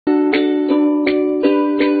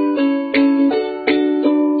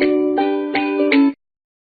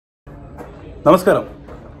നമസ്കാരം,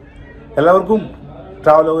 എല്ലാവർക്കും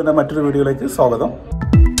ട്രാവലോഗിൻ്റെ മറ്റൊരു വീഡിയോയിലേക്ക് സ്വാഗതം.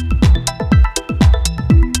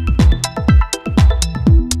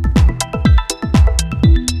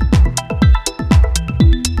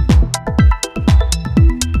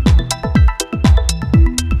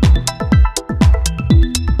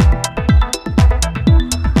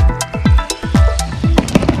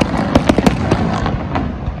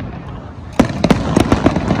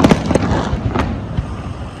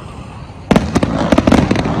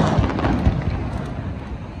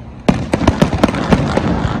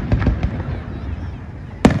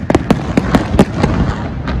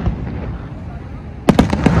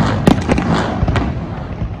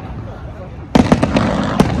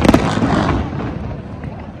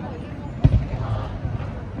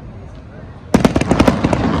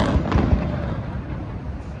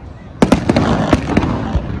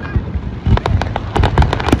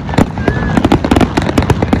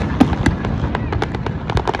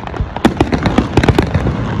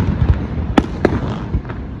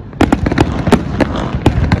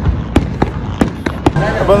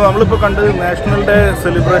 അപ്പോൾ നമ്മളിപ്പോൾ കണ്ടത് നാഷണൽ ഡേ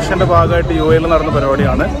സെലിബ്രേഷൻ്റെ ഭാഗമായിട്ട് UAE നടന്ന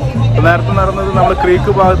പരിപാടിയാണ്. നേരത്തെ നടന്നത് നമ്മൾ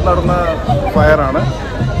ക്രീക്ക് ഭാഗത്ത് നടന്ന ഫയറാണ്.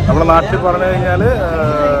 നമ്മുടെ നാട്ടിൽ പറഞ്ഞു കഴിഞ്ഞാൽ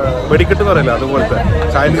വെടിക്കെട്ട് എന്ന് പറയില്ല, അതുപോലത്തെ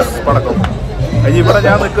ചൈനീസ് പടക്കം. ഇവിടെ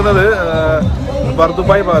ഞാൻ നിൽക്കുന്നത്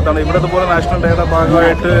ബർദുബായ് ഭാഗത്താണ്. ഇവിടെ ഇതുപോലെ നാഷണൽ ഡേയുടെ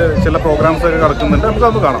ഭാഗമായിട്ട് ചില പ്രോഗ്രാംസ് ഒക്കെ നടക്കുന്നുണ്ട്.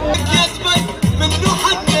 നമുക്ക് കാണാം.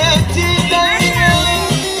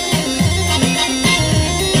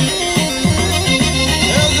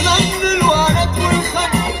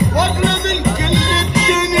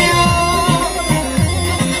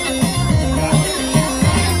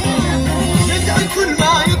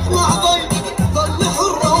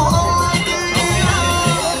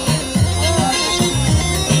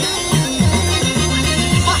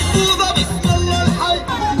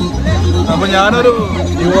 അപ്പോൾ ഞാനൊരു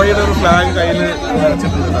UAEയുടെ ഒരു ഫ്ലാഗ് കയ്യിൽ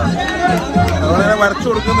വരച്ചിട്ടുണ്ട്. അവിടെ വരച്ചു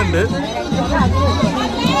കൊടുക്കുന്നുണ്ട്.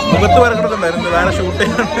 മുഖത്ത് വരക്കണമെന്നുണ്ടായിരുന്നു, വേറെ ഷൂട്ട്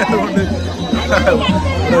ചെയ്യാനുകൊണ്ട്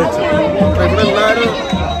വെച്ചു. അപ്പോൾ ഇവിടെ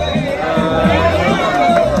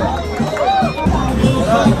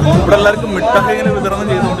എല്ലാവർക്കും മിഠായി ഇങ്ങനെ വിതരണം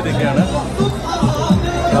ചെയ്തുകൊണ്ടിരിക്കുകയാണ്.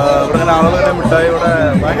 ഇവിടെ ഇങ്ങനെ ആളുകളുടെ മിഠായി ഇവിടെ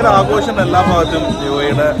ഭയങ്കര ആഘോഷമുണ്ട് എല്ലാ ഭാഗത്തും.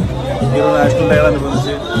 UAEയുടെ ഈ ഒരു നാഷണൽ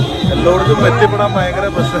ഡേയോടനുബന്ധിച്ച് എല്ലായിടത്തും എത്തിപ്പെടാൻ ഭയങ്കര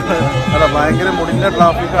പ്രശ്നമാണ്. ഭയങ്കര മുടിഞ്ഞ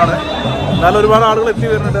ട്രാഫിക്കാണ്. എന്നാലും ഒരുപാട് ആളുകൾ എത്തി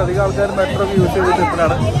വരുന്നുണ്ട്. അധികം ആൾക്കാർ മെട്രോ ഒക്കെ യൂസ് ചെയ്തിട്ട്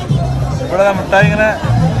എത്തിനാണ്. ഇവിടെ മിഠായി ഇങ്ങനെ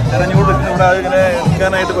ഇറങ്ങിക്കൊണ്ടിരിക്കുന്നു. ഇവിടെ ഇങ്ങനെ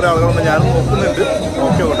എടുക്കാനായിട്ട് കുറേ ആളുകളുണ്ട്. ഞാനും നോക്കുന്നുണ്ട്.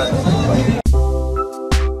 ഓക്കെ ഇവിടെ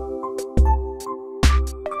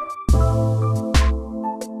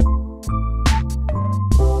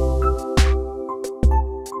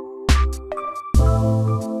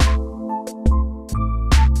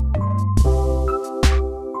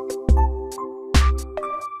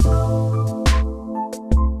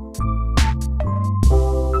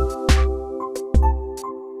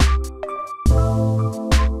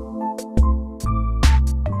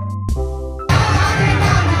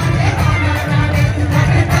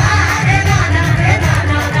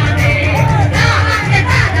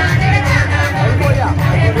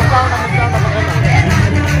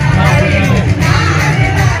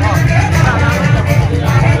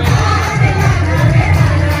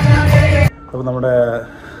നമ്മുടെ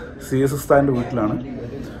CS ഉസ്താദിൻ്റെ വീട്ടിലാണ്.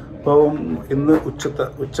 അപ്പോൾ ഇന്ന്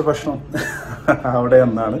ഉച്ചഭക്ഷണം അവിടെ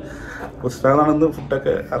ഒന്നാണ്. ഉസ്താദാണ് ഇന്ന്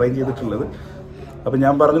ഫുഡൊക്കെ അറേഞ്ച് ചെയ്തിട്ടുള്ളത്. അപ്പോൾ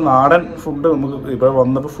ഞാൻ പറഞ്ഞു നാടൻ ഫുഡ് നമുക്ക് ഇപ്പോൾ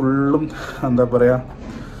വന്നപ്പോൾ ഫുള്ളും എന്താ പറയുക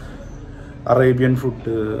അറേബ്യൻ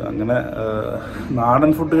ഫുഡ്, അങ്ങനെ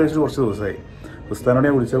നാടൻ ഫുഡ് കഴിച്ചിട്ട് കുറച്ച് ദിവസമായി. ഉസ്താദിനോട്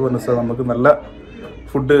ഞാൻ വിളിച്ചപ്പോൾ പറഞ്ഞു ഉസ്താദ് നമുക്ക് നല്ല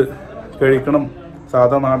ഫുഡ് കഴിക്കണം,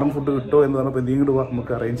 സാധാ നാടൻ ഫുഡ് കിട്ടുമോ എന്ന് പറഞ്ഞപ്പോൾ എന്തെങ്കിലും പോവാം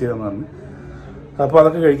നമുക്ക് അറേഞ്ച് ചെയ്യാമെന്ന് പറഞ്ഞു. അപ്പോൾ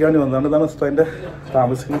അതൊക്കെ കഴിക്കാൻ വേണ്ടി വന്നതാണ്. ഇതാണ് ഉസ്താദിൻ്റെ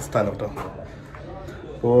താമസിക്കുന്ന സ്ഥലം കേട്ടോ.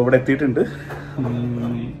 അപ്പോൾ ഇവിടെ എത്തിയിട്ടുണ്ട്.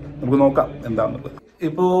 നമുക്ക് നോക്കാം എന്താണെന്നുള്ളത്.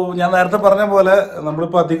 ഇപ്പോൾ ഞാൻ നേരത്തെ പറഞ്ഞ പോലെ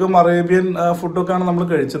നമ്മളിപ്പോൾ അധികം അറേബ്യൻ ഫുഡൊക്കെയാണ് നമ്മൾ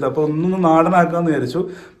കഴിച്ചത്. അപ്പോൾ ഒന്നൊന്ന് നാടനാക്കാമെന്ന് വിചാരിച്ചു.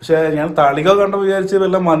 പക്ഷേ ഞാൻ തളിക കണ്ടപ്പോൾ വിചാരിച്ച്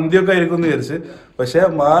വല്ല മന്തിയൊക്കെ ആയിരിക്കും എന്ന് വിചാരിച്ച്. പക്ഷേ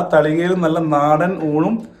ആ തളികയിൽ നല്ല നാടൻ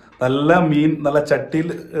ഊണും നല്ല മീൻ, നല്ല ചട്ടിയിൽ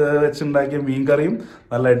വെച്ചുണ്ടാക്കിയ മീൻ കറിയും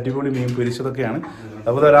നല്ല അടിപൊളി മീൻ പൊരിച്ചതൊക്കെയാണ്.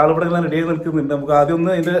 അപ്പോൾ ഒരാളിവിടെ ഇങ്ങനെ റെഡിയായി നിൽക്കുന്നുണ്ട്. നമുക്ക് ആദ്യം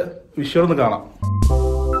ഒന്ന് അതിൻ്റെ വിഷ്വൽ ഒന്ന് കാണാം.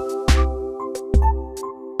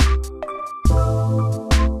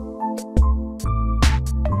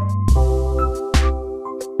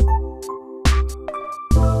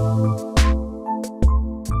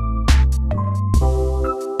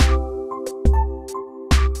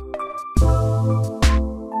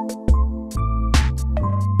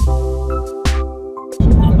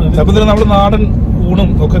 അപ്പോൾ ഇതിൽ നമ്മൾ നാടൻ ഊണും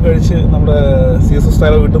ഒക്കെ കഴിച്ച് നമ്മുടെ CS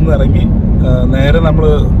ഉസ്താദിന്റെ വീട്ടിൽ നിന്ന് ഇറങ്ങി നേരെ നമ്മൾ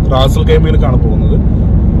റാസൽ ഖൈമയിലേക്കാണ് പോകുന്നത്.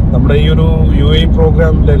 നമ്മുടെ ഈ ഒരു UAE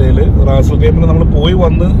പ്രോഗ്രാമിൻ്റെ ഇടയിൽ റാസൽ ഗെയിമിൽ നമ്മൾ പോയി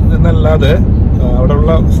വന്ന് എന്നല്ലാതെ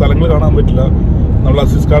അവിടെയുള്ള സ്ഥലങ്ങൾ കാണാൻ പറ്റില്ല. നമ്മൾ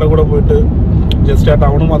അസിസ്കാടെ കൂടെ പോയിട്ട് ജസ്റ്റ് ആ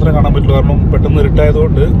ടൗൺ മാത്രമേ കാണാൻ പറ്റുള്ളൂ. കാരണം പെട്ടെന്ന്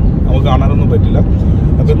ഇരുട്ടായതുകൊണ്ട് നമുക്ക് കാണാനൊന്നും പറ്റില്ല.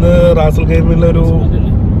 അപ്പം ഇന്ന് റാസൽ ഗെയിമിലെ ഒരു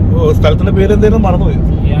സ്ഥലത്തിൻ്റെ പേര് എന്തായിരുന്നു മറന്നുപോയി.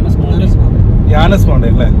 യാനസ് മൗണ്ടൻ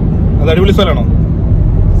അല്ലേ? അത് അടിപൊളി സ്ഥലമാണോ?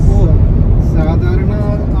 സാധാരണ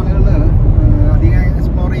ആളുകൾ അധികം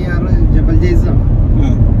എക്സ്പ്ലോർ ചെയ്യാറ് ജബൽ ജെയ്സ് ആണ്.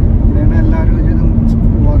 ഇവിടെയാണ് എല്ലാവരും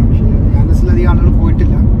പോവാറ്. പക്ഷേ യാനസിലധികം ആളുകൾ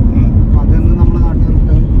പോയിട്ടില്ല. അപ്പം അതൊന്ന് നമ്മുടെ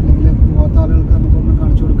നാട്ടുകാർക്ക് അല്ലെങ്കിൽ പോകാത്ത ആളുകൾക്ക് നമുക്കൊന്ന്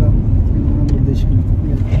കാണിച്ചു കൊടുക്കാം എന്ന് നമ്മൾ ഉദ്ദേശിക്കുന്നു.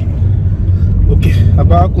 ഓക്കെ,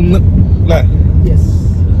 അപ്പോൾ ആ കുന്ന് അല്ലേ?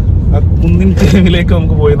 ആ കുന്നിൻ ചെരുവിലേക്ക്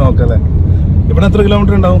നമുക്ക് പോയി നോക്കാം അല്ലേ? ഇവിടെ എത്ര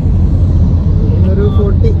കിലോമീറ്റർ ഉണ്ടാവും? ഒരു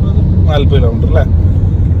 40 കിലോമീറ്റർ അല്ലേ?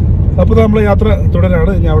 അപ്പോൾ നമ്മൾ യാത്ര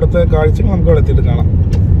തുടരാണ്. ഇനി അവിടുത്തെ കാഴ്ചകൾ നമുക്ക് അവിടെ എത്തിയിട്ട് കാണാം.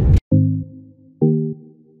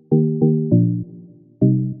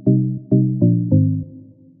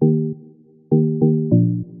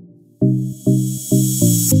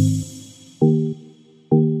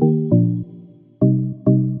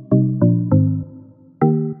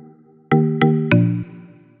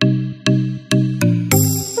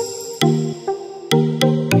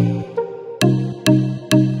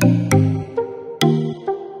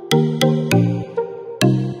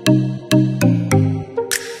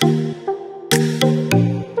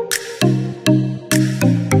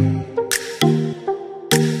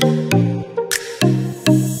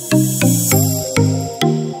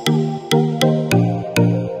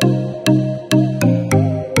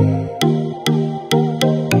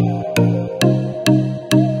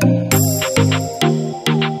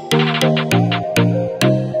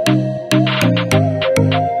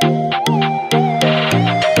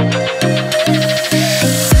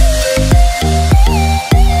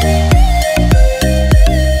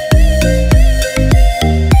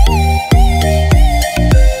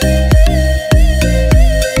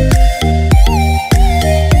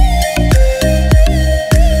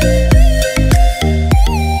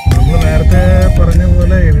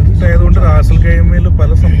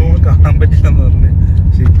 പല സംഭവങ്ങൾ കാണാൻ പറ്റില്ലെന്ന് പറഞ്ഞ്.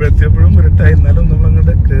 പക്ഷെ ഇപ്പോഴെത്തിയപ്പോഴും ഇരുട്ടായി. എന്നാലും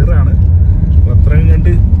നമ്മളങ്ങോട്ട് കയറാണ്. അപ്പോൾ അത്രയും കണ്ട്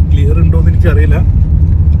ക്ലിയർ ഉണ്ടോ എന്ന് എനിക്കറിയില്ല.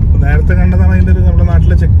 അപ്പോൾ നേരത്തെ കണ്ടതാണ് അതിൻ്റെ ഒരു നമ്മുടെ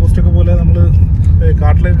നാട്ടിലെ ചെക്ക് പോസ്റ്റൊക്കെ പോലെ നമ്മൾ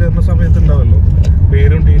കാട്ടിലേക്ക് കയറുന്ന സമയത്ത് ഉണ്ടാവുമല്ലോ,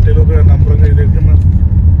 പേരും ഡീറ്റെയിലും ഒക്കെ നമ്പറൊക്കെ എഴുതിയിരിക്കുന്ന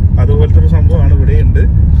അതുപോലത്തെ ഒരു സംഭവമാണ് ഇവിടെയുണ്ട്.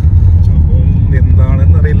 അപ്പം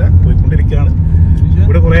എന്താണെന്ന് അറിയില്ല, പോയിക്കൊണ്ടിരിക്കുകയാണ്.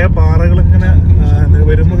 ഇവിടെ കുറേ പാറകളിങ്ങനെ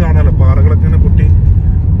വരുമ്പോൾ കാണാമല്ലോ, പാറകളൊക്കെ ഇങ്ങനെ പൊട്ടി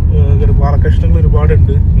പാറക്കഷ്ണങ്ങൾ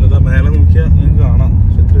ഒരുപാടുണ്ട്. ഇതാ മേലെ നോക്കിയാൽ നിങ്ങൾക്ക് കാണാം.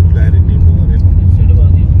 പക്ഷെ എത്ര ക്ലാരിറ്റി ഉണ്ടോന്ന് അറിയില്ല.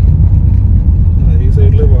 ഈ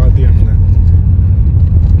സൈഡിൽ വാദിയാണല്ലേ?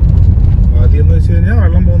 വാദി എന്ന് വെച്ച് കഴിഞ്ഞാൽ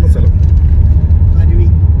വെള്ളം പോകുന്ന സ്ഥലം, അരുവി.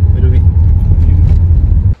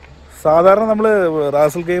 സാധാരണ നമ്മൾ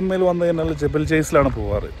റാസൽ ഗെയിമിൽ വന്നു കഴിഞ്ഞാൽ ജബൽ ജെയ്സിലാണ്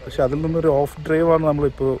പോവാറ്. പക്ഷെ അതിൽ നിന്നൊരു ഓഫ് ഡ്രൈവാണ്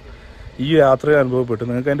നമ്മളിപ്പോൾ ഈ യാത്രയിൽ അനുഭവപ്പെട്ടു.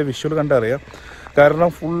 നിങ്ങൾക്ക് അതിൻ്റെ വിഷ്വൽ കണ്ടറിയാം.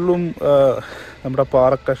 കാരണം ഫുള്ളും നമ്മുടെ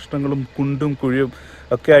പാറക്കഷ്ണങ്ങളും കുണ്ടും കുഴിയും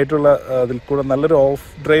ഒക്കെ ആയിട്ടുള്ള അതിൽ കൂടെ നല്ലൊരു ഓഫ്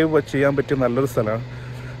ഡ്രൈവ് ചെയ്യാൻ പറ്റിയ നല്ലൊരു സ്ഥലമാണ്.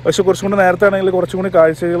 പക്ഷെ കുറച്ചും കൂടി നേരത്തെ ആണെങ്കിൽ കുറച്ചും കൂടി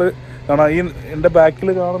കാഴ്ചകൾ കാണാം. ഈ എൻ്റെ ബാക്കിൽ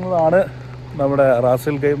കാണുന്നതാണ് നമ്മുടെ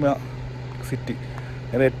റാസൽ ഗെയിം സിറ്റി.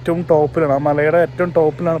 അതിൻ്റെ ഏറ്റവും ടോപ്പിലാണ്, ആ മലയുടെ ഏറ്റവും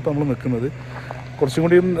ടോപ്പിലാണ് ഇപ്പോൾ നമ്മൾ നിൽക്കുന്നത്. കുറച്ചും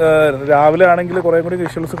കൂടി രാവിലെ ആണെങ്കിൽ കുറേ കൂടി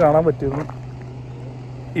വിഷ്വൽസ് കാണാൻ പറ്റിയിരുന്നു.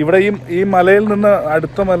 ഇവിടെ ഈ മലയിൽ നിന്ന്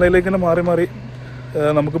അടുത്ത മലയിലേക്ക് മാറി മാറി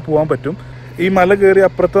നമുക്ക് പോകാൻ പറ്റും. ഈ മല കയറി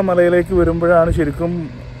അപ്പുറത്തെ മലയിലേക്ക് വരുമ്പോഴാണ് ശരിക്കും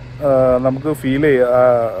നമുക്ക് ഫീൽ ചെയ്യുക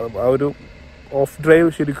ആ ഒരു ഓഫ് ഡ്രൈവ്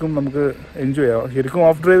ശരിക്കും നമുക്ക് എൻജോയ് ചെയ്യാം. ശരിക്കും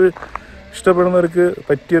ഓഫ് ഡ്രൈവ് ഇഷ്ടപ്പെടുന്നവർക്ക്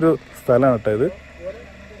പറ്റിയൊരു സ്ഥലമാണ് കേട്ടോ ഇത്.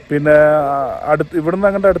 പിന്നെ ഇവിടുന്ന്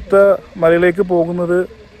അങ്ങോട്ട് അടുത്ത മലയിലേക്ക് പോകുന്നത്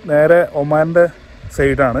നേരെ ഒമാൻ്റെ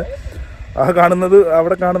സൈഡാണ്.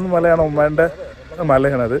 അവിടെ കാണുന്ന മലയാണ് ഒമാൻ്റെ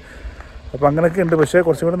മലയാണത്. അപ്പോൾ അങ്ങനെയൊക്കെ ഉണ്ട്. പക്ഷേ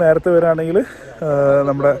കുറച്ചും കൂടി നേരത്തെ വരികയാണെങ്കിൽ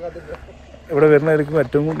നമ്മുടെ ഇവിടെ വരുന്നതായിരിക്കും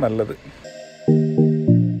ഏറ്റവും നല്ലത്.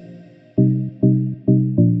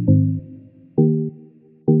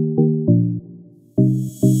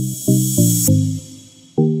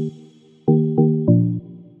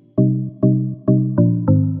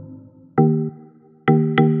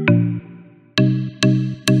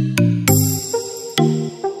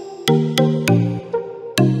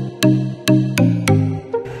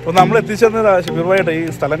 അപ്പോൾ നമ്മൾ എത്തിച്ചെന്നത് ഷബീർഭായിട്ട് ഈ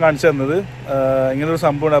സ്ഥലം കാണിച്ചു തന്നത് ഇങ്ങനൊരു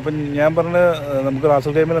സംഭവമാണ്. അപ്പം ഞാൻ പറഞ്ഞ് നമുക്ക്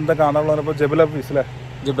റാസൽ ഗെയിമിൽ എന്താ കാണാനുള്ളത് പറഞ്ഞപ്പോൾ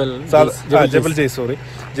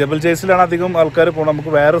ജബൽ ജെയ്സിലാണ് അധികം ആൾക്കാർ പോകണം.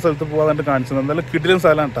 നമുക്ക് വേറെ സ്ഥലത്ത് പോകാനായിട്ട് കാണിച്ചത്. എന്തായാലും കിടിലൻ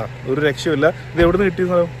സ്ഥലമാണ് കേട്ടോ, ഒരു രക്ഷയില്ല. ഇത് എവിടെ നിന്ന് കിട്ടിയ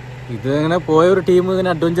സ്ഥലം? ഇത് ഇങ്ങനെ പോയ ഒരു ടീം,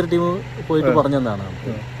 ഇങ്ങനെ അഡ്വഞ്ചർ ടീം പോയിട്ട് പറഞ്ഞു തന്നാണ്.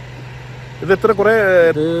 ഇത് എത്ര കുറെ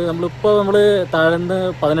ഇത് നമ്മള് താഴ്ന്ന്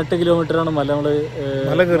 18 കിലോമീറ്ററാണ് മല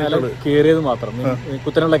കയറിയത് മാത്രം,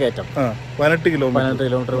 കുത്തനുള്ള കയറ്റം 18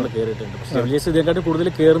 കിലോമീറ്റർ നമ്മൾ കയറിയിട്ടുണ്ട്. പക്ഷെ ജബൽ ജയ്സ് ഇതിനെക്കാട്ടി കൂടുതൽ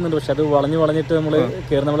കയറുന്നുണ്ട്, പക്ഷെ അത് വളഞ്ഞിട്ട്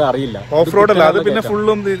നമ്മളെ അറിയില്ല. ഓഫ് റോഡ് അല്ല, അത് പിന്നെ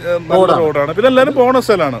ഫുള്ളും റോഡാണ്, പിന്നെ എല്ലാവരും പോണ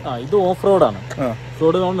സ്ഥലമാണ്. ഇത് ഓഫ് റോഡാണ്.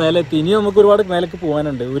 റോഡ് നമ്മൾ മേലെ എത്തി. ഇനി നമുക്ക് ഒരുപാട് മേലേക്ക്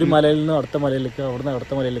പോകാനുണ്ട്. ഒരു മലയിൽ നിന്ന് അടുത്ത മലയിലേക്ക്, അവിടുന്ന്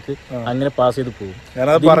അടുത്ത മലയിലേക്ക് അങ്ങനെ പാസ് ചെയ്ത് പോകും.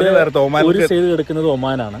 ഒരു സൈഡ് കിടക്കുന്നത്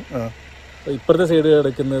ഒമാനാണ്, ഇപ്പുറത്തെ സൈഡ്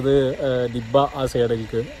കിടക്കുന്നത് ദിബ്ബ, ആ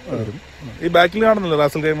സൈഡിലേക്ക് വരും. ഈ ബാക്കിൽ കാണുന്നില്ല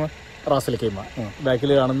റാസൽ ഖൈമ,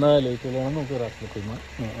 ബാക്കിൽ കാണുന്ന ലേക്കുകളാണ് നമുക്ക് റാസൽ ഖൈമ.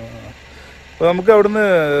 നമുക്ക്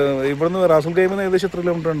ഇവിടുന്ന് റാസൽ ഖൈമ ഏകദേശം എത്ര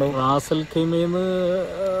കിലോമീറ്റർ ഉണ്ടാവും? റാസൽ ഖൈമന്ന്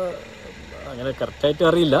അങ്ങനെ കറക്റ്റ് ആയിട്ട്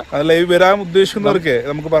അറിയില്ല. വരാൻ ഉദ്ദേശിക്കുന്നവർക്ക്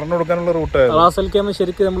നമുക്ക് പറഞ്ഞു കൊടുക്കാനുള്ള റൂട്ട്. റാസൽ ഖൈമ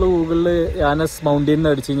ശരിക്കും നമ്മൾ ഗൂഗിളിൽ യാനസ് മൗണ്ടൻ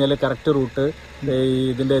അടിച്ചു കഴിഞ്ഞാൽ കറക്റ്റ് റൂട്ട്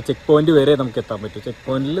ഇതിന്റെ ചെക്ക് പോയിന്റ് വരെ നമുക്ക് എത്താൻ പറ്റും. ചെക്ക്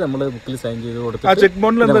പോയിന്റിൽ നമ്മൾ ബുക്കിൽ സൈൻ ചെയ്ത് കൊടുത്ത് ചെക്ക്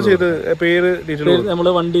പോയിന്റിൽ എന്താ ചെയ്ത് പേര് നമ്മൾ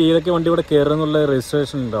ഏതൊക്കെ വണ്ടി ഇവിടെ കയറുന്നുള്ള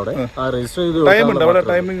രജിസ്ട്രേഷൻ ഉണ്ട് അവിടെ. ആ രജിസ്റ്റർ ചെയ്ത്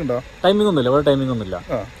ടൈമിംഗ് ഒന്നുമില്ല, ഇവിടെ ടൈമിംഗ് ഒന്നുമില്ല,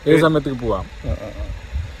 ഏത് സമയത്തേക്ക് പോവാം.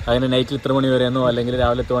 അതിന് നൈറ്റിൽ ഇത്ര മണി വരെയെന്നോ അല്ലെങ്കിൽ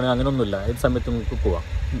രാവിലെ എത്ര മണി അങ്ങനെ ഒന്നുമില്ല, ഏത് സമയത്ത് നമുക്ക് പോവാം.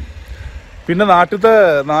 പിന്നെ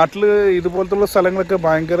നാട്ടില് ഇതുപോലത്തുള്ള സ്ഥലങ്ങളൊക്കെ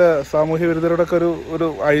ഭയങ്കര സാമൂഹ്യ വിരുദ്ധരോടൊക്കെ ഒരു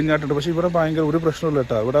അഴിഞ്ഞാട്ടുണ്ട്. പക്ഷെ ഇവിടെ ഭയങ്കര ഒരു പ്രശ്നമില്ല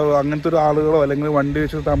കേട്ടോ. ഇവിടെ അങ്ങനത്തെ ഒരു ആളുകളോ അല്ലെങ്കിൽ വണ്ടി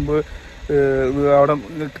വെച്ച് തമ്പ് അവിടെ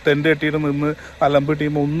ടെന്റ് കെട്ടിയിട്ട് നിന്ന് അലമ്പ്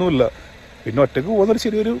ടീം ഒന്നുമില്ല. പിന്നെ ഒറ്റക്ക് പോകുന്നൊരു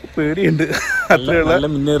ചെറിയൊരു പേടിയുണ്ട്. അത്രയുള്ള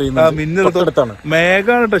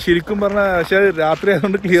മേഘാണ് കേട്ടോ ശരിക്കും പറഞ്ഞാൽ. പക്ഷെ രാത്രി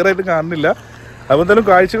ആയതുകൊണ്ട് ക്ലിയർ ആയിട്ട് കാണുന്നില്ല. അപ്പോൾ എന്തായാലും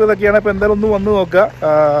കാഴ്ചകളൊക്കെയാണ്. അപ്പോൾ എന്തായാലും ഒന്ന് വന്ന് നോക്കുക.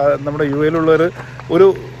 നമ്മുടെ UAE ഒരു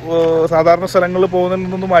സാധാരണ സ്ഥലങ്ങളിൽ പോകുന്നതിൽ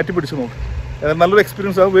നിന്നൊന്ന് മാറ്റി പിടിച്ച് നോക്കുക. നല്ലൊരു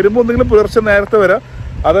എക്സ്പീരിയൻസ് ആകും. വരുമ്പോൾ എന്തെങ്കിലും പുലർച്ചെ നേരത്തെ വരാം,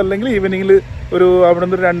 അതല്ലെങ്കിൽ ഈവനിങ്ങിൽ അവിടെ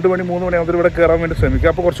നിന്ന് 2 മണി 3 മണി ആകുമ്പോൾ ഇവിടെ കയറാൻ വേണ്ടി ശ്രമിക്കുക.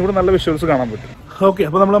 അപ്പോൾ കുറച്ചും കൂടി നല്ല വിഷ്വൽസ് കാണാൻ പറ്റും. ഓക്കെ,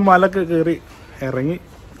 അപ്പോൾ നമ്മൾ മലക്ക് കയറി ഇറങ്ങി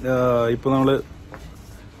ഇപ്പോൾ നമ്മൾ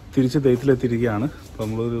തിരിച്ച് ദൈത്തിലെത്തിയിരിക്കുകയാണ്. അപ്പോൾ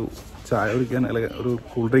നമ്മളൊരു ചായ കുടിക്കാൻ അല്ലെങ്കിൽ ഒരു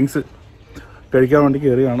കൂൾ ഡ്രിങ്ക്സ് കഴിക്കാൻ വേണ്ടി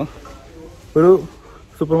കയറിയാണ്. ഒരു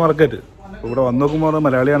സൂപ്പർ മാർക്കറ്റ്. ഇവിടെ വന്ന് നോക്കുമ്പോൾ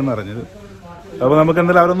മലയാളിയാണെന്ന് അറിഞ്ഞത്. അപ്പോൾ നമുക്ക്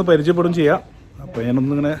എന്തായാലും അവരൊന്ന് പരിചയപ്പെടും ചെയ്യാം. അപ്പോൾ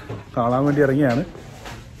ഞാനൊന്നിങ്ങനെ കാണാൻ വേണ്ടി ഇറങ്ങിയാണ്.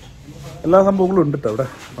 എല്ലാ സംഭവങ്ങളും ഉണ്ട് കേട്ടോ അവിടെ.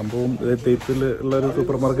 സംഭവം തേപ്പിൽ ഉള്ളൊരു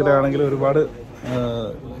സൂപ്പർ മാർക്കറ്റ് ആണെങ്കിൽ ഒരുപാട്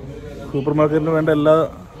സൂപ്പർ മാർക്കറ്റിന് വേണ്ട എല്ലാ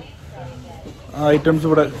ഐറ്റംസും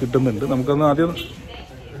ഇവിടെ കിട്ടുന്നുണ്ട്. നമുക്കൊന്ന് ആദ്യം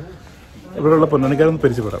ഇവിടെയുള്ള പൊന്നണിക്കാരൊന്ന്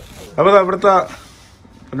പരിചയപ്പെടാം. അപ്പോൾ അവിടുത്തെ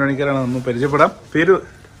പൊന്നണിക്കാരാണ് ഒന്ന് പരിചയപ്പെടാം. പേര്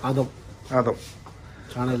ആദം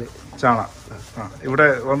ചാണ. ഇവിടെ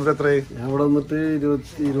വന്നിട്ട് എത്രയായി? ഞാൻ ഇവിടെ വന്നിട്ട്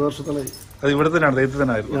 20 വർഷത്തോളായി. അത് ഇവിടെ തന്നെയാണ്, ദൈവത്തിൽ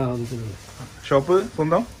തന്നെ ആയിരുന്നു. ഷോപ്പ്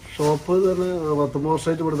സ്വന്തം ഷോപ്പ് തന്നെ 19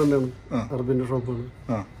 വർഷമായിട്ട് ഇവിടെ തന്നെയാണ്. അറബിന്റെ ഷോപ്പാണ്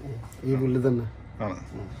ഈ പുല്ലിൽ തന്നെ.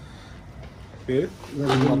 പേര്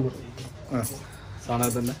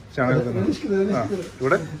തന്നെ.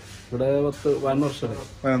 ഇവിടെ 11 വർഷമായി.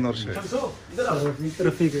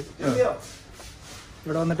 റഫീഖ്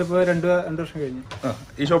ഇവിടെ വന്നിട്ട് ഇപ്പോൾ 2 വർഷം കഴിഞ്ഞു.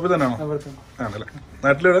 ഈ ഷോപ്പിൽ തന്നെയാണോ? ആണല്ലേ.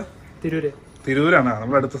 നാട്ടിലെവിടെ? തിരൂരാണ്.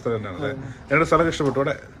 നമ്മുടെ അടുത്ത സ്ഥലം തന്നെയാണ് അല്ലേ? ഞങ്ങളുടെ സ്ഥലമൊക്കെ ഇഷ്ടപ്പെട്ടു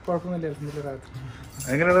ഇവിടെ? കുഴപ്പമൊന്നുമില്ല.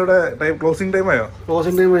 എങ്ങനെയാണ് ഇവിടെ ക്ലോസിംഗ് ടൈം ആയോ?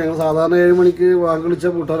 ക്ലോസിംഗ് ടൈം ഞങ്ങൾ സാധാരണ 7 മണിക്ക് വാങ്ങി വിളിച്ച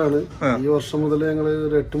കൂട്ടാറാണ്. ഈ വർഷം മുതൽ ഞങ്ങൾ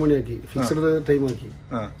ഒരു 8 മണിയാക്കി, ഫിക്സഡ് ടൈം ആക്കി.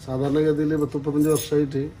 സാധാരണഗതിയിൽ 35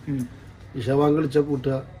 വർഷമായിട്ട് ഇഷ വാങ്ങി വിളിച്ച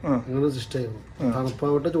പൂട്ടുക അങ്ങനെ സിസ്റ്റമായിരുന്നു.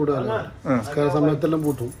 തണുപ്പാവട്ടെ ചൂടാകട്ടെ നിസ്കാര സമയത്തെല്ലാം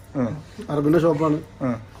പൂട്ടും. അറബിന്റെ ഷോപ്പാണ്.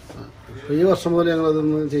 അപ്പൊ ഈ വർഷം മുതൽ ഞങ്ങൾ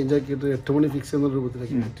അതൊന്ന് ചേഞ്ച് ആക്കിയിട്ട് 8 മണി ഫിക്സ് ചെയ്യുന്ന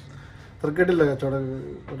രൂപത്തിലാക്കി മാറ്റി. തിരക്കേട്ടില്ല, കച്ചവടം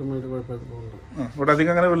കുഴപ്പമായിട്ട് പോകുന്നുണ്ട്. ഇവിടെ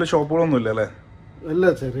അധികം അങ്ങനെ വലിയ ഷോപ്പുകളൊന്നും ഇല്ല അല്ലേ? അല്ല,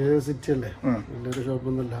 ചെറിയ സിറ്റി അല്ലേ, വലിയൊരു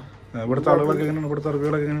ഷോപ്പൊന്നുമില്ല. ഇവിടുത്തെ ആളുകളൊക്കെ എങ്ങനെയാണ്? ഇവിടുത്തെ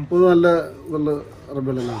അറബികളൊക്കെ എങ്ങനെയാണ്? നല്ല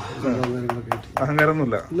അറബികളല്ലേ, കാര്യങ്ങളൊക്കെ ആയിട്ട്.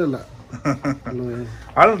 അഹങ്കാരമൊന്നുമില്ല? ഇല്ലല്ല.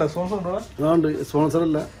 ആളുണ്ടോ? അതുകൊണ്ട് സ്പോൺസർ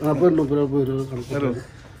അല്ല.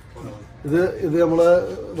 ഇത് നമ്മളെ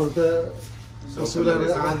ഇവിടുത്തെ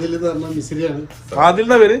ആദിൽ എന്ന് പറഞ്ഞ മിസ്രിയാണ്.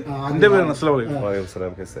 ആദിലിന്റെ പേര്? എന്റെ പേര്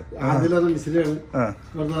ആദിൽ പറഞ്ഞ മിസ്രിയാണ്.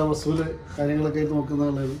 ഇവിടുത്തെ വസൂല് കാര്യങ്ങളൊക്കെ ആയിട്ട് നോക്കുന്ന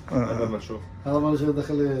ആളാണ്. هذا ما شو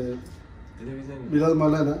دخل بلال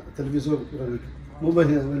مولانا تلفزيون مو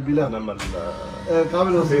بلال انا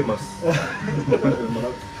كامل famous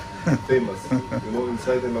famous you know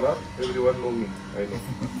inside Emirat everyone know me I know.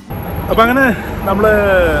 അപ്പം അങ്ങനെ നമ്മൾ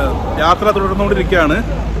യാത്ര തുടർന്നുകൊണ്ടിരിക്കുകയാണ്.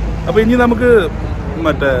 അപ്പോൾ ഇനി നമുക്ക്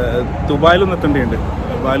മറ്റേ ദുബായിലൊന്നും എത്തേണ്ടതുണ്ട്.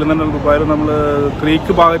 ദുബായിൽ നമ്മൾ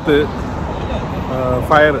ക്രീക്ക് ഭാഗത്ത്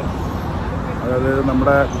ഫയർ, അതായത്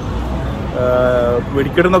നമ്മുടെ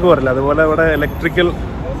വെടിക്കെടുന്നൊക്കെ പറയില്ല, അതുപോലെ ഇവിടെ ഇലക്ട്രിക്കൽ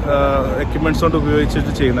എക്യുപ്മെൻറ്റ്സ് കൊണ്ട്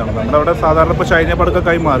ഉപയോഗിച്ചിട്ട് ചെയ്യുന്നതാണ്. നമ്മുടെ അവിടെ സാധാരണ ഇപ്പോൾ ചൈന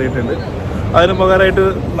പടക്കമൊക്കെ ആയി മാറിയിട്ടുണ്ട്. അതിന് പകരമായിട്ട്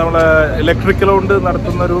നമ്മളെ ഇലക്ട്രിക്കൽ കൊണ്ട്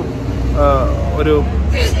നടത്തുന്നൊരു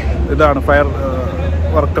ഇതാണ് ഫയർ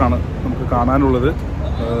വർക്കാണ് നമുക്ക് കാണാനുള്ളത്.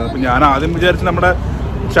 ഇപ്പം ഞാൻ ആദ്യം വിചാരിച്ച് നമ്മുടെ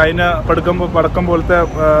ചൈന പടക്കം പോലത്തെ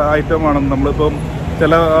ഐറ്റമാണ്. നമ്മളിപ്പം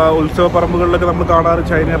ചില ഉത്സവ പറമ്പുകളിലൊക്കെ നമ്മൾ കാണാറ്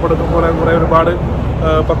ചൈന പടക്കം പോലെ കുറേ ഒരുപാട്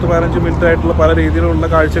 10-15 മിനിറ്റ് ആയിട്ടുള്ള പല രീതിയിലുള്ള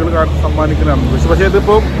കാഴ്ചകൾ സമ്മാനിക്കുന്നതാണ്. പക്ഷേ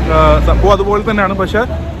ഇതിപ്പോൾ സംഭവം അതുപോലെ തന്നെയാണ്. പക്ഷേ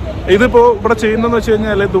ഇതിപ്പോൾ ഇവിടെ ചെയ്യുന്നതെന്ന് വെച്ച്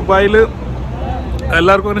കഴിഞ്ഞാൽ ദുബായിൽ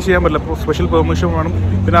എല്ലാവർക്കും അങ്ങനെ ചെയ്യാൻ പറ്റില്ല. ഇപ്പോൾ സ്പെഷ്യൽ പെർമിഷൻ വേണം.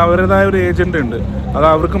 പിന്നെ അവരുടേതായ ഒരു ഏജൻറ് ഉണ്ട്. അത്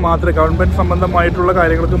അവർക്ക് മാത്രമേ ഗവൺമെൻറ് സംബന്ധമായിട്ടുള്ള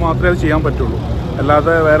കാര്യങ്ങൾക്ക് മാത്രമേ അത് ചെയ്യാൻ പറ്റുള്ളൂ.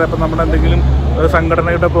 അല്ലാതെ വേറെ ഇപ്പം നമ്മുടെ എന്തെങ്കിലും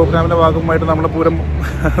സംഘടനയുടെ പ്രോഗ്രാമിൻ്റെ ഭാഗമായിട്ട് നമ്മളെ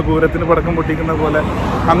പൂരത്തിന് പടക്കം പൊട്ടിക്കുന്ന പോലെ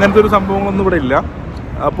അങ്ങനത്തെ ഒരു സംഭവങ്ങളൊന്നും ഇവിടെ ഇല്ല.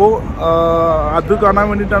 അപ്പോൾ അത് കാണാൻ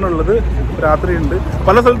വേണ്ടിയിട്ടാണുള്ളത്. രാത്രിയുണ്ട്,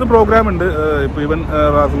 പല സ്ഥലത്തും പ്രോഗ്രാം ഉണ്ട്. ഇപ്പോൾ ഈവൻ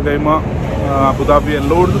റാസുൽ ഖൈമ, അബുദാബി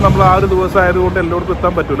എല്ലായിടത്തും നമ്മൾ ആ ഒരു ദിവസം ആയതുകൊണ്ട് എല്ലായിടത്തും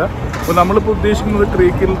എത്താൻ പറ്റില്ല. അപ്പോൾ നമ്മളിപ്പോൾ ഉദ്ദേശിക്കുന്നത്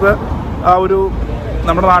ക്രീക്കിലത്തെ ആ ഒരു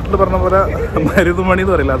നമ്മുടെ നാട്ടിൽ പറഞ്ഞ പോലെ മരുതുമണി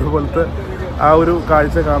എന്ന് പറയില്ല, അതുപോലത്തെ ആ ഒരു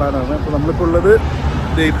കാഴ്ച കാണാനാണ്. അപ്പോൾ നമ്മളിപ്പോൾ ഉള്ളത്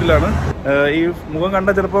ദൈത്തിലാണ്. ഈ മുഖം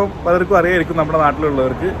കണ്ടാൽ ചിലപ്പോൾ പലർക്കും അറിയായിരിക്കും നമ്മുടെ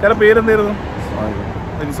നാട്ടിലുള്ളവർക്ക്. ചില പേരെന്തായിരുന്നു?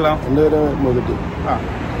 ഇസ്ലാം. എൻ്റെ പേര് മോദിറ്റി. ആ,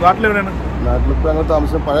 നാട്ടിലെവിടെയാണ്? നാട്ടിലിപ്പോൾ ഞങ്ങൾ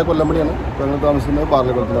താമസിക്കുന്നത് പഴയ കൊല്ലമ്പടിയാണ്. ഇപ്പോൾ ഞങ്ങൾ താമസിക്കുന്നത്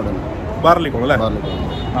ബാർലിക്കുളത്തിലാണ്. ബാർലിക്കുളം അല്ലേ? ബാർലിക്കുളം.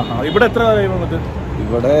 ഇവിടെ എത്ര കാലമായി വന്നിട്ട്?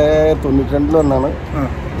 ഇവിടെ 92 വന്നാണ്.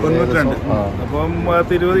 92. അപ്പം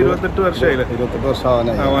 20-28 വർഷമായില്ലേ? 28 വർഷം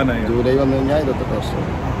ആവാനായി. ജൂലൈ വന്നു കഴിഞ്ഞാൽ 28 വർഷം.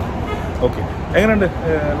 ഓക്കെ, എങ്ങനെയുണ്ട്?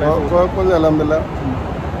 കുഴപ്പമില്ല, അൽഹംദുലില്ലാ.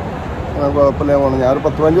 കുഴപ്പമില്ല പോകണം. ഞാനൊരു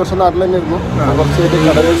 10-15 വർഷം നാട്ടിൽ തന്നെ ഇരുന്നു. കുറച്ച്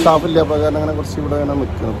കടയിൽ സ്റ്റാഫില്ല, അപ്പോൾ കാരണം അങ്ങനെ കുറച്ച് ഇവിടെ അങ്ങനെ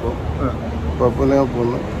നിൽക്കുന്നു. ഇപ്പോൾ കുഴപ്പമില്ല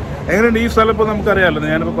പോകുന്നു. എങ്ങനെയുണ്ട് ഈ സ്ഥലം? ഇപ്പോൾ നമുക്കറിയാമല്ലോ,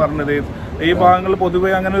 ഞാനിപ്പോൾ പറഞ്ഞത് ഈ ഭാഗങ്ങൾ പൊതുവെ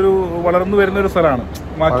അങ്ങനെ ഒരു വളർന്നു വരുന്ന ഒരു സ്ഥലമാണ്.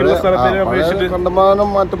 ബാക്കിയുള്ള സ്ഥലത്തെ അപേക്ഷിച്ച് കണ്ടമാനം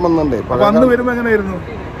മാറ്റം വന്നിട്ടുണ്ട്. അന്ന് വരുമ്പോൾ എങ്ങനെയായിരുന്നു?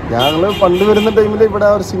 ഞങ്ങൾ പണ്ട് വരുന്ന ടൈമിൽ ഇവിടെ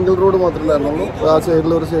ഒരു സിംഗിൾ റോഡ് മാത്രമേ ഉണ്ടായിരുന്നുള്ളൂ. ആ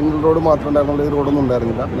സൈഡിൽ ഒരു സിംഗിൾ റോഡ് മാത്രമേ ഉണ്ടായിരുന്നുള്ളൂ. ഈ റോഡൊന്നും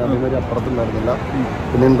ഉണ്ടായിരുന്നില്ല. പിന്നെ അതേമാതിരി അപ്പുറത്തുണ്ടായിരുന്നില്ല.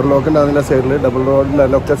 പിന്നെ ഇന്റർലോക്ക് ഉണ്ടായിരുന്നില്ല. സൈഡിൽ ഡബിൾ റോഡിൻ്റെ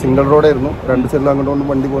ഒക്കെ സിംഗിൾ റോഡായിരുന്നു. രണ്ട് സൈഡിൽ അങ്ങോട്ട് കൊണ്ട്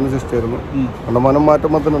വണ്ടി പോകുന്ന സിസ്റ്റം ആയിരുന്നു. കണ്ടമാനം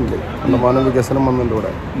മാറ്റം വന്നിട്ടുണ്ട്. കണ്ടമാനം വികസനം വന്നിട്ടുണ്ട്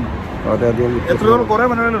ഇവിടെ. വളരെയധികം കുറേ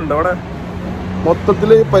മനോഹരമുണ്ട് അവിടെ.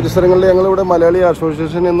 മൊത്തത്തിൽ പരിസരങ്ങളിൽ ഞങ്ങളിവിടെ മലയാളി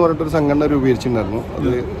അസോസിയേഷൻ എന്ന് പറഞ്ഞിട്ടൊരു സംഘടന രൂപീകരിച്ചിട്ടുണ്ടായിരുന്നു. അത്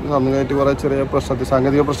സമയമായിട്ട് കുറേ ചെറിയ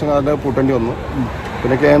സാങ്കേതിക പ്രശ്നങ്ങൾ കൂട്ടേണ്ടി വന്നു.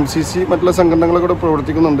 പിന്നെ KMCC മറ്റുള്ള സംഘടനകളൊക്കെ ഇവിടെ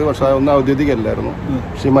പ്രവർത്തിക്കുന്നുണ്ട്. പക്ഷേ അതൊന്നും ഔദ്യോഗികമല്ലായിരുന്നു.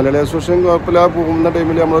 പക്ഷേ ഈ മലയാളി അസോസിയേഷൻ കുഴപ്പമില്ല പോകുന്ന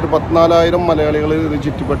ടൈമിൽ നമ്മളൊരു 14,000 മലയാളികൾ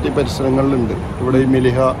ചുറ്റിപ്പറ്റി പരിസരങ്ങളിലുണ്ട്. ഇവിടെ ഈ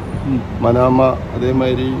മെലിഹ, മനാമ,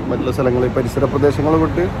 അതേമാതിരി മറ്റുള്ള സ്ഥലങ്ങളിൽ പരിസര പ്രദേശങ്ങൾ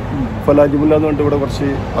വിട്ട് ഫലാജിമുല്ല എന്ന് പറഞ്ഞിട്ട് ഇവിടെ കുറച്ച്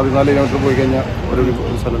 14 കിലോമീറ്റർ പോയി കഴിഞ്ഞാൽ ഒരു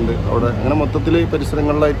സ്ഥലമുണ്ട്. അവിടെ അങ്ങനെ മൊത്തത്തിൽ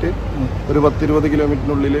പരിസരങ്ങളിലായിട്ട് ഒരു 10-20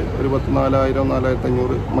 കിലോമീറ്ററിനുള്ളിൽ ഒരു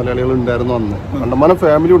 4,500-4,500 മലയാളികൾ ഉണ്ടായിരുന്നു അന്ന്. കണ്ടമാനം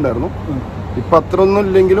ഫാമിലി ഉണ്ടായിരുന്നു. ഇപ്പം അത്രയൊന്നും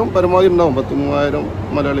ഇല്ലെങ്കിലും പരമാവധി ഉണ്ടാവും. 10,000-3,000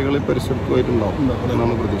 മലയാളികൾ പരിസരത്തുമായിട്ടുണ്ടാവും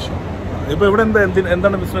എന്നാണ് പ്രതീക്ഷ. ഇപ്പോൾ ഇവിടെ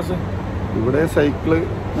എന്താണ് ബിസിനസ്? ഇവിടെ സൈക്കിള്,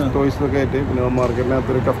 ടോയ്സൊക്കെ ആയിട്ട്, പിന്നെ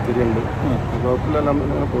മാർക്കറ്റിനകത്തൊരു കഫ്റ്റീരിയ ഉണ്ട്. കുഴപ്പമില്ല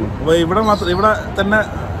പോകുന്നു. അപ്പോൾ ഇവിടെ തന്നെ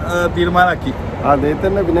തീരുമാനമാക്കി? അതേ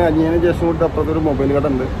തന്നെ. പിന്നെ അനിയന് ശേഷം തൊട്ട് അപ്പുറത്തൊരു മൊബൈൽ കട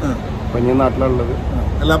ഉണ്ട്. അപ്പം അനിയൻ നാട്ടിലുള്ളത്.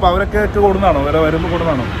 അല്ല, അപ്പോൾ അവരൊക്കെ കൊടുക്കുന്നതാണോ? വരുമ്പോൾ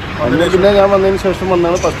കൊടുക്കുന്നതാണോ? പിന്നെ ഞാൻ വന്നതിന് ശേഷം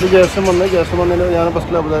വന്നാണ്. ഫസ്റ്റ് ശേഷം വന്നതിന് ഞാൻ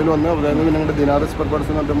ഫസ്റ്റിൽ അബുദാബിയിൽ വന്നു. അബുദാബിയിൽ പിന്നെ ഞങ്ങളുടെ ദിനാർ സ്പെയർ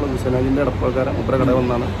പാർട്സ് എന്ന് നമ്മൾ ഹുസൈനാജിൻ്റെ ഇടപ്പക്കാരൻ മുപ്പര കട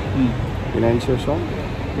വന്നാണ്. പിന്നെ അതിന് ശേഷം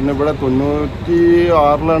പിന്നെ ഇവിടെ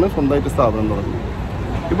 96-ലാണ് സ്വന്തമായിട്ട് സ്ഥാപനം തുടങ്ങി.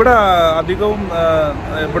 ഇവിടെ അധികവും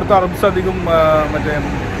ഇവിടുത്തെ അറബ്സ് അധികം മറ്റേ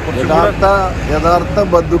യഥാർത്ഥ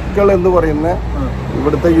ബന്ധുക്കൾ എന്ന് പറയുന്ന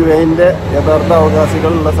ഇവിടുത്തെ UAE-ന്റെ യഥാർത്ഥ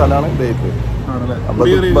അവകാശികളുള്ള സ്ഥലമാണ് ദൈത്ത്.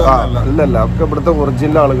 അല്ലല്ല, ഒക്കെ ഇവിടുത്തെ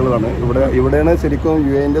ഒറിജിനൽ ആളുകളാണ്. ഇവിടെയാണ് ശരിക്കും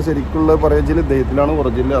UAE-ന്റെ ശരിക്കുള്ള പറയച്ചിൽ ദൈത്തിലാണ്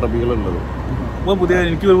ഒറിജിനൽ അറബികളുള്ളത്.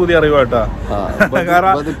 എനിക്കൊരു പുതിയ അറിവാട്ടാ.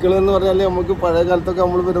 ബന്ധുക്കൾ എന്ന് പറഞ്ഞാൽ നമുക്ക് പഴയ കാലത്തൊക്കെ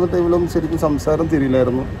നമ്മൾ വരുന്ന ടൈമിലൊന്നും ശരിക്കും സംസാരം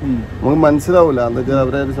തിരിയില്ലായിരുന്നു. നമുക്ക് മനസ്സിലാവില്ല. എന്താ വെച്ചാൽ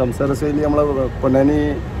അവരെ സംസാര ശൈലി നമ്മളെ പൊന്നാനി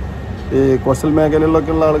ഈ കോസ്റ്റൽ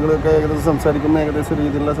മേഖലകളിലൊക്കെ ഉള്ള ആളുകളൊക്കെ ഏകദേശം സംസാരിക്കുന്ന ഏകദേശം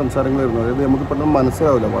രീതിയിലുള്ള സംസാരങ്ങളായിരുന്നു. അതായത് നമുക്ക് പെട്ടെന്ന്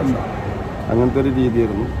മനസ്സിലാവില്ല ഭാഷ. അങ്ങനത്തെ ഒരു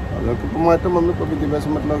രീതിയായിരുന്നു. അതൊക്കെ ഇപ്പം മാറ്റം വന്നു. ഇപ്പോൾ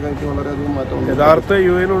വിദ്യാഭ്യാസം മറ്റുള്ളതൊക്കെ ആയിട്ട് വളരെയധികം മാറ്റം വന്നു. യഥാർത്ഥ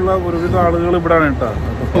UAE-ലുള്ള ഒരുവിധ ആളുകൾ ഇവിടെയാണ് കേട്ടോ.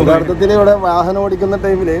 യഥാർത്ഥത്തിൽ ഇവിടെ വാഹനം ഓടിക്കുന്ന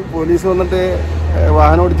ടൈമിൽ പോലീസ് വന്നിട്ട്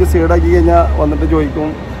വാഹനം ഓടിച്ച് സൈഡാക്കി കഴിഞ്ഞാൽ വന്നിട്ട് ചോദിക്കും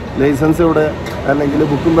ലൈസൻസ് ഇവിടെ അല്ലെങ്കിൽ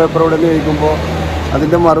ബുക്കും പേപ്പറും ഇവിടെ ചോദിക്കുമ്പോൾ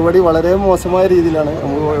അതിൻ്റെ മറുപടി വളരെ മോശമായ രീതിയിലാണ്.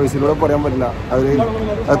 നമുക്ക് വോയിസിലൂടെ പറയാൻ പറ്റില്ല. അവർ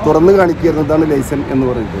തുറന്ന് കാണിക്കുകയായിരുന്നു ഇതാണ് ലൈസൻസ് എന്ന്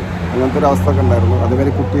പറഞ്ഞിട്ട്. അങ്ങനത്തെ ഒരു അവസ്ഥ ഒക്കെ ഉണ്ടായിരുന്നു.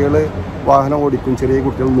 അതേമാതിരി കുട്ടികൾ വാഹനം ഓടിക്കും, ചെറിയ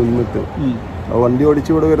കുട്ടികൾ നിന്നിട്ട് വണ്ടി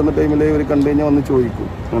ഓടിച്ച് ഇവിടെ വരുന്ന ടൈമിൽ ഇവർ കണ്ടു കഴിഞ്ഞാൽ വന്ന് ചോദിക്കും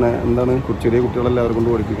അങ്ങനെ എന്താണ് ചെറിയ കുട്ടികളെല്ലാവരും കൊണ്ട്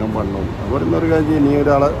ഓടിപ്പിക്കാൻ പാടില്ല. അത് പറയുന്ന ഒരു കാര്യം, നീ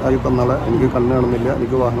ഒരാളെ ആയി തന്നാളെ എനിക്ക് കണ്ണ് കാണുന്നില്ല,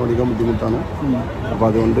 എനിക്ക് വാഹനം ഓടിക്കാൻ ബുദ്ധിമുട്ടാണ്, അപ്പോൾ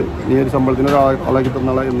അതുകൊണ്ട് നീ ഒരു ശമ്പളത്തിന് ഒരാളാക്കി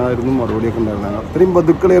തന്നാളെ എന്നായിരുന്നു മറുപടിയൊക്കെ ഉണ്ടായിരുന്നത്. അത്രയും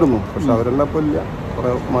ബന്ധുക്കളായിരുന്നു. പക്ഷെ അവരെല്ലാം ഇപ്പോൾ ഇല്ല.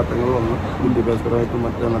 കുറേ മാറ്റങ്ങൾ വന്നു. വിദ്യാഭ്യാസപരമായിട്ടും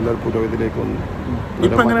മറ്റേ നല്ലൊരു പുരോഗതിയിലേക്ക് വന്നു.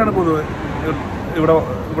 ഇപ്പം എങ്ങനെയാണ് പൊതുവെ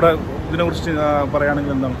ഇവിടെ ഇതിനെക്കുറിച്ച്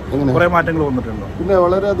പറയുകയാണെങ്കിൽ എന്താണ് കുറേ മാറ്റങ്ങൾ വന്നിട്ടുണ്ടോ? പിന്നെ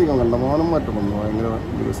വളരെയധികം കണ്ടമാനം മാറ്റം വന്നു. ഭയങ്കര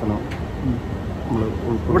വികസനം.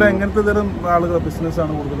 ഇവിടെ എങ്ങനത്തെ തരം ആളുകൾ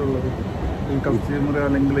ബിസിനസ്സാണ് കൂടുതലുള്ളത്? കൺസ്യൂമർ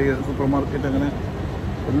അല്ലെങ്കിൽ സൂപ്പർ മാർക്കറ്റ് അങ്ങനെ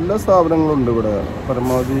എല്ലാ സ്ഥാപനങ്ങളും ഉണ്ട് ഇവിടെ.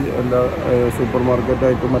 പരമാവധി എല്ലാ സൂപ്പർ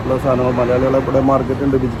മാർക്കറ്റായിട്ടും മറ്റുള്ള സാധനങ്ങൾ മലയാളികളെ ഇവിടെ മാർക്കറ്റ്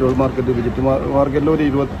ഉണ്ട്. ഡിജിറ്റൽ മാർക്കറ്റിൽ ഒരു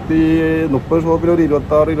 30 ഷോപ്പിൽ ഒരു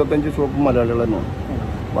 26-25 ഷോപ്പ് മലയാളികൾ തന്നെയാണ്.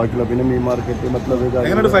 ബാക്കിയുള്ള പിന്നെ മീൻ മാർക്കറ്റ്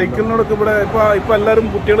മറ്റുള്ളത്. സൈക്കിളിനോടൊക്കെ ഇവിടെ ഇപ്പൊ എല്ലാവരും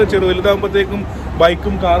കുട്ടികൾ വലുതാകുമ്പോഴത്തേക്കും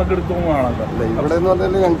ബൈക്കും കാറൊക്കെ എടുക്കുമ്പോഴാണല്ലോ. ഇവിടെ എന്ന്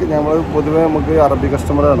പറഞ്ഞാൽ ഞങ്ങൾ പൊതുവെ നമുക്ക് അറബി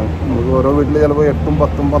കസ്റ്റമറാണ്. നമുക്ക് ഓരോ വീട്ടിൽ ചിലപ്പോൾ 8,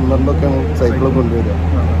 10, 12 സൈക്കിൾ കൊണ്ടുവരിക.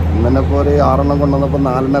 ഇന്ന് തന്നെ ഇപ്പോൾ ഒരു 6 കൊണ്ടുവന്നപ്പോൾ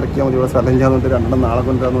 4 ഇറക്കിയാൽ മതി. ഇവിടെ സ്ഥലം ചെയ്യാൻ 2 നാളെ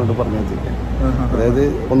കൊണ്ടുവരാന്ന് പറഞ്ഞു വെച്ചിരിക്കാം. അതായത്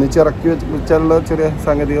ഒന്നിച്ചിറക്കി വെച്ചാലുള്ള ചെറിയ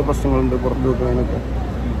സാങ്കേതിക പ്രശ്നങ്ങളുണ്ട് പുറത്ത് വെക്കുന്നതിനൊക്കെ.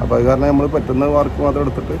 അപ്പോൾ അത് കാരണം നമ്മൾ പറ്റുന്ന വർക്ക് മാത്രം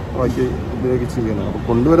എടുത്തിട്ട് ബാക്കി ഇതിലേക്ക് ചെയ്യണം. അപ്പോൾ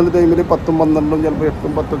കൊണ്ടുവരുന്ന ടൈമിൽ 10, 12 ചിലപ്പോൾ 8,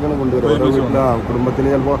 10 കൊണ്ടുവരും. ഓരോ വീട്ടിൽ കുടുംബത്തിൽ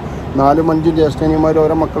ചിലപ്പോൾ 4, 5 ജ്യേഷ്ഠനിമാർ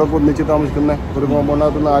ഓരോ മക്കളൊക്കെ ഒന്നിച്ച് താമസിക്കുന്ന ഒരു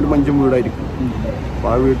കോമ്പൗണ്ടിനകത്ത് 4, 5 വീടായിരിക്കും. അപ്പോൾ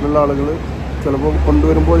ആ വീട്ടിലുള്ള ആളുകൾ ചിലപ്പോൾ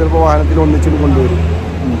കൊണ്ടുവരുമ്പോൾ ചിലപ്പോൾ വാഹനത്തിൽ ഒന്നിച്ചിട്ട് കൊണ്ടുവരും.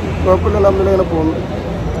 കുഴപ്പമില്ല, നമ്മളിങ്ങനെ പോകുന്നു.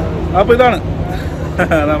 അപ്പോൾ ഇതാണ്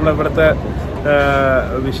നമ്മുടെ ഇവിടുത്തെ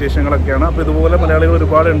വിശേഷങ്ങളൊക്കെയാണ്. അപ്പോൾ ഇതുപോലെ മലയാളികൾ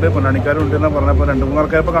ഒരുപാടുണ്ട്, പൊന്നാനിക്കാരുണ്ട് എന്ന് പറഞ്ഞപ്പോൾ 2-3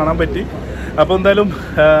 ആൾക്കാരെ ഇപ്പോൾ കാണാൻ പറ്റി. അപ്പോൾ എന്തായാലും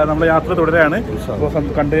നമ്മുടെ യാത്ര തുടരുകയാണ്. അപ്പോൾ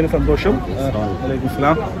കണ്ടതിന് സന്തോഷം. വലൈക്കും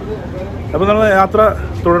അസ്സലാം. അപ്പോൾ നമ്മൾ യാത്ര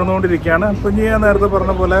തുടർന്നുകൊണ്ടിരിക്കുകയാണ്. അപ്പോൾ ഇനി ഞാൻ നേരത്തെ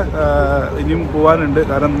പറഞ്ഞ പോലെ ഇനിയും പോകാനുണ്ട്.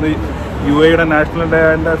 കാരണം ഇന്ന് UAE നാഷണൽ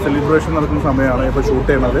ഡേൻ്റെ സെലിബ്രേഷൻ നടക്കുന്ന സമയമാണ്. ഇപ്പോൾ ഷൂട്ട്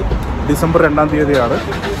ചെയ്യുന്നത് ഡിസംബർ 2-ാം തീയതിയാണ്.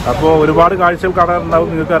 അപ്പോൾ ഒരുപാട് കാഴ്ചകൾ കാണാറുണ്ടാവും.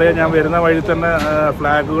 നിങ്ങൾക്കറിയാം, ഞാൻ വരുന്ന വഴി തന്നെ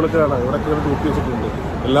ഫ്ലാഗുകളൊക്കെ കാണാം. ഇവിടെയൊക്കെ തൂക്കി വെച്ചിട്ടുണ്ട്.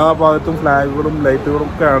 എല്ലാ ഭാഗത്തും ഫ്ലാഗുകളും ലൈറ്റുകളും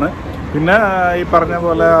ഒക്കെയാണ്. പിന്നെ ഈ പറഞ്ഞ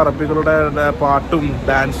പോലെ അറബികളുടെ പാട്ടും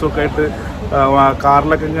ഡാൻസും ഒക്കെ ആയിട്ട്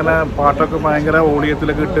കാറിലൊക്കെ ഇങ്ങനെ പാട്ടൊക്കെ ഭയങ്കര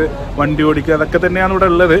ഓഡിയത്തിലൊക്കെ ഇട്ട് വണ്ടി ഓടിക്കുക, അതൊക്കെ തന്നെയാണ് ഇവിടെ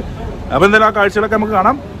ഉള്ളത്. അപ്പോൾ എന്തായാലും ആ കാഴ്ചകളൊക്കെ നമുക്ക്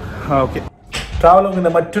കാണാം. ഓക്കെ,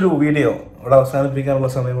 ട്രാവലോഗിൻ്റെ മറ്റൊരു വീഡിയോ ഇവിടെ അവസാനിപ്പിക്കാനുള്ള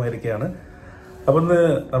സമയമായിരിക്കുകയാണ്. അപ്പോൾ ഇന്ന്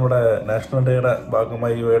നമ്മുടെ നാഷണൽ ഡേയുടെ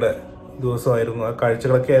ഭാഗമായി UAEയുടെ ദിവസമായിരുന്നു. ആ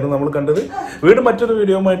കാഴ്ചകളൊക്കെ ആയിരുന്നു നമ്മൾ കണ്ടത്. വീണ്ടും മറ്റൊരു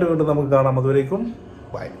വീഡിയോയുമായിട്ട് വീണ്ടും നമുക്ക് കാണാം. അതുവരേക്കും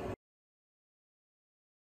ബൈ.